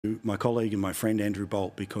my colleague and my friend Andrew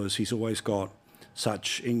Bolt, because he's always got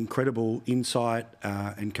such incredible insight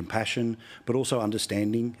and compassion, but also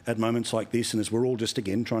understanding at moments like this. And as we're all just,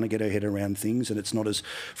 again, trying to get our head around things, and it's not as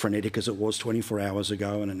frenetic as it was 24 hours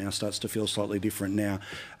ago, and it now starts to feel slightly different now.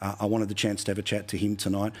 I wanted the chance to have a chat to him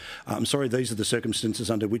tonight. I'm sorry these are the circumstances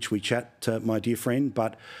under which we chat, my dear friend,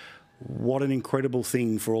 but what an incredible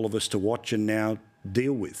thing for all of us to watch and now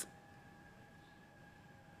deal with.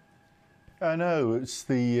 I know, it's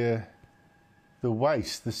the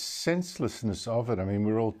waste, the senselessness of it. I mean,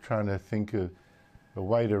 we're all trying to think of a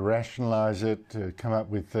way to rationalise it, to come up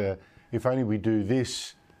with, if only we do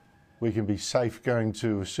this, we can be safe going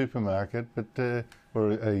to a supermarket, or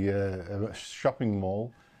a shopping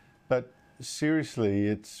mall. But seriously,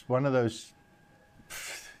 it's one of those,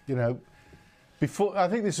 I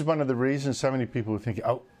think this is one of the reasons so many people are thinking,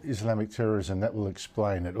 oh, Islamic terrorism, that will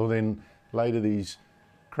explain it. Or then later these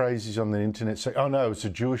crazies on the internet say, oh no, it's a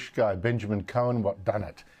Jewish guy, Benjamin Cohen, what done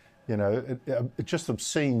it? It's just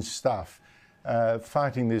obscene stuff,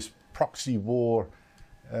 fighting this proxy war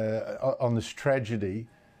on this tragedy,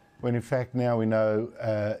 when in fact now we know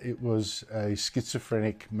it was a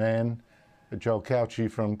schizophrenic man, Joel Cauchi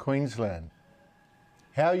from Queensland.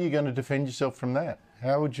 How are you going to defend yourself from that?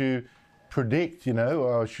 How would you predict,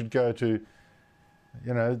 I should go to,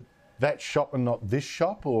 that shop and not this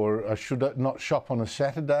shop, or I should not shop on a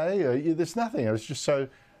Saturday? There's nothing. It was just so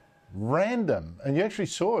random. And you actually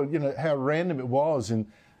saw, how random it was in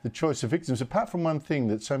the choice of victims, apart from one thing,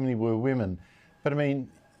 that so many were women. But I mean,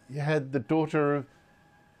 you had the daughter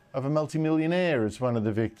of a multimillionaire as one of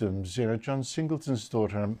the victims, John Singleton's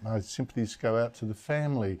daughter. My sympathies go out to the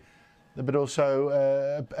family. But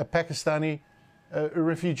also a Pakistani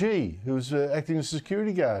refugee who was acting as a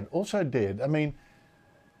security guard, also dead. I mean,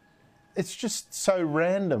 it's just so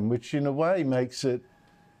random, which in a way makes it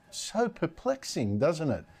so perplexing,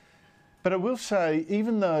 doesn't it? But I will say,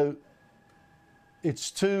 even though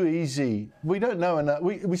it's too easy, we don't know enough.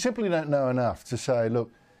 We simply don't know enough to say,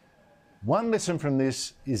 look, one lesson from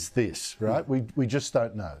this is this, right? We just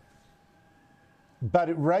don't know. But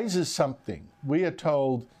it raises something. We are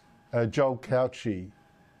told Joel Cauchi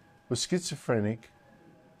was schizophrenic,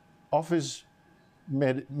 offers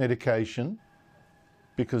medication,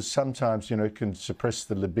 because sometimes, it can suppress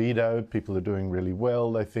the libido. People are doing really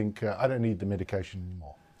well. They think, I don't need the medication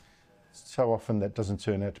anymore. So often that doesn't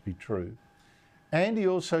turn out to be true. And he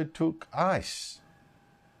also took ice.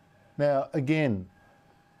 Now, again,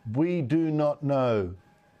 we do not know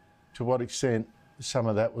to what extent some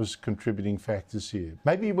of that was contributing factors here.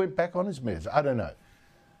 Maybe he went back on his meds. I don't know.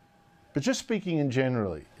 But just speaking in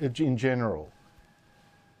general,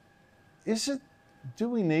 do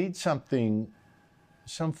we need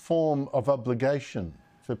some form of obligation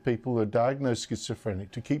for people who are diagnosed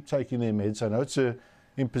schizophrenic to keep taking their meds? I know it's an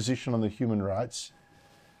imposition on the human rights,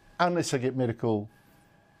 unless they get medical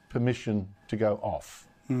permission to go off,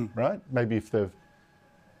 right? Maybe if they've...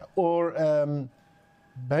 Or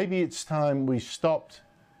maybe it's time we stopped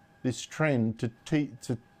this trend to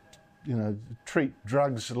treat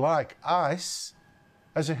drugs like ice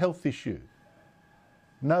as a health issue.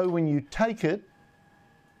 No, when you take it,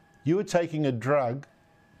 you are taking a drug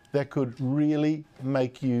that could really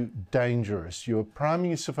make you dangerous. You're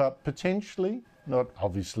priming yourself up potentially, not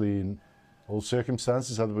obviously in all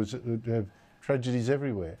circumstances, otherwise it would have tragedies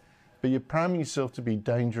everywhere, but you're priming yourself to be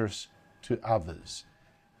dangerous to others.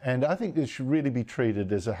 And I think this should really be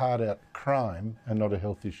treated as a hard-out crime and not a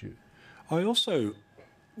health issue. I also,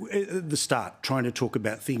 at the start, trying to talk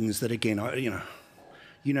about things that, again,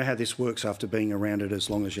 you know how this works after being around it as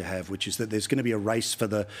long as you have, which is that there's going to be a race for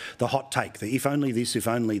the hot take, the if only this, if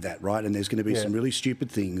only that, right? And there's going to be some really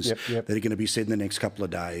stupid things that are going to be said in the next couple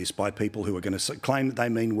of days by people who are going to claim that they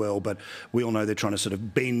mean well, but we all know they're trying to sort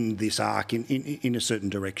of bend this arc in a certain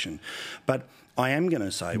direction. But I am going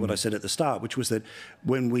to say what I said at the start, which was that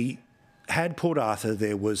when we had Port Arthur,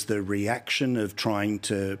 there was the reaction of trying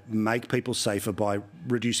to make people safer by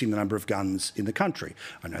reducing the number of guns in the country.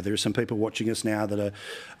 I know there are some people watching us now that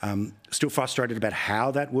are still frustrated about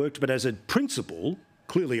how that worked, but as a principle,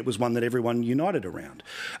 clearly it was one that everyone united around.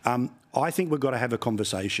 I think we've got to have a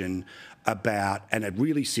conversation about, and a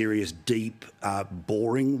really serious, deep,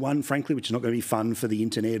 boring one, frankly, which is not going to be fun for the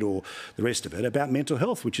internet or the rest of it, about mental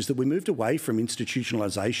health, which is that we moved away from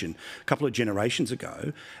institutionalisation a couple of generations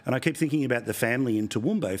ago. And I keep thinking about the family in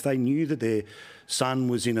Toowoomba. If they knew that their son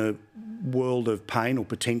was in a world of pain or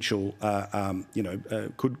potential,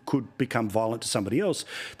 could become violent to somebody else,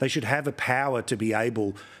 they should have a power to be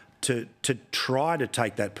able to try to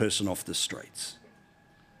take that person off the streets.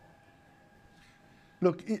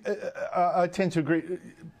 Look, I tend to agree.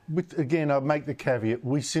 Again, I'll make the caveat,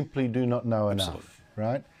 we simply do not know enough,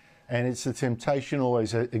 right? And it's the temptation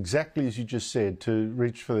always, exactly as you just said, to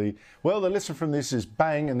reach for the lesson from this is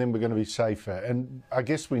bang, and then we're going to be safer. And I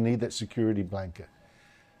guess we need that security blanket.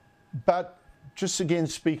 But just again,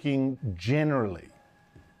 speaking generally,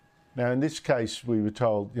 now in this case, we were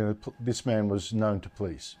told, this man was known to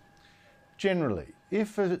police. Generally,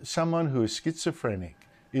 if someone who is schizophrenic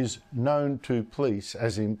is known to police,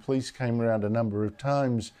 as in police came around a number of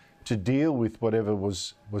times to deal with whatever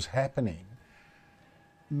was happening,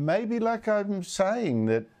 maybe, like I'm saying,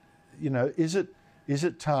 that, is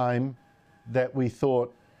it time that we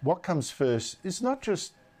thought what comes first is not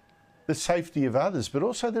just the safety of others, but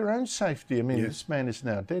also their own safety. I mean, This man is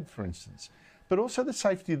now dead, for instance, but also the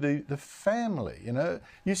safety of the family.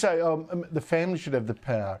 You say, the family should have the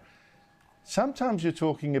power. Sometimes you're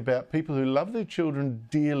talking about people who love their children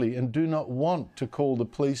dearly and do not want to call the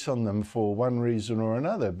police on them for one reason or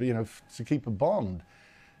another, to keep a bond.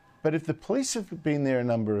 But if the police have been there a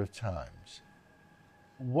number of times,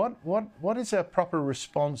 what is our proper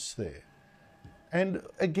response there? And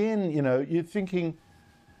again, you're thinking,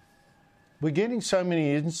 we're getting so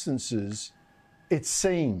many instances, it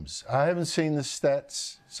seems, I haven't seen the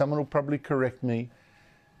stats, someone will probably correct me,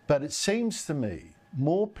 but it seems to me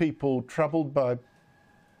more people troubled by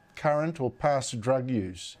current or past drug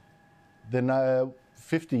use than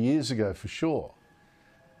 50 years ago for sure.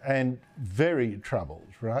 And very troubled,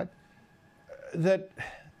 right? That,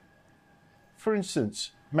 for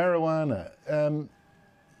instance, marijuana,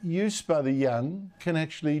 use by the young can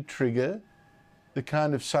actually trigger the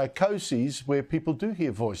kind of psychoses where people do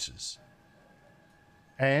hear voices.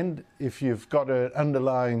 And if you've got an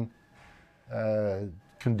underlying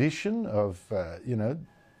condition of,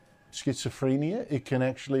 schizophrenia, it can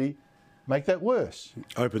actually make that worse.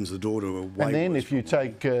 Opens the door to a way. And then if you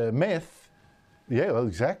take meth,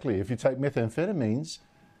 exactly. If you take methamphetamines,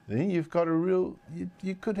 then you've got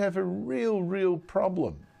you could have a real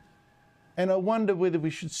problem. And I wonder whether we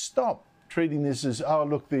should stop treating this as,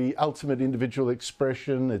 the ultimate individual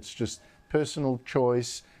expression, it's just personal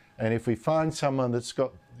choice. And if we find someone that's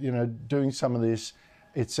got, doing some of this,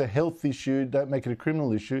 it's a health issue, don't make it a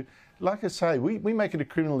criminal issue. Like I say, we make it a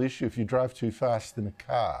criminal issue if you drive too fast in a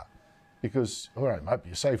car. Because, it might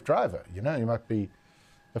be a safe driver, you might be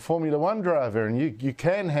a Formula One driver, and you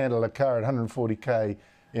can handle a car at 140k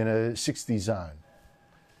in a 60 zone.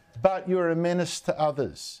 But you're a menace to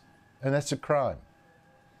others, and that's a crime.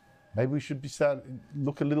 Maybe we should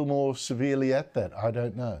look a little more severely at that. I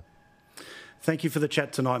don't know. Thank you for the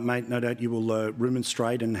chat tonight, mate. No doubt you will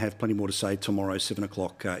remonstrate and have plenty more to say tomorrow, 7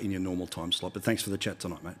 o'clock in your normal time slot. But thanks for the chat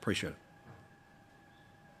tonight, mate. Appreciate it.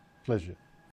 Pleasure.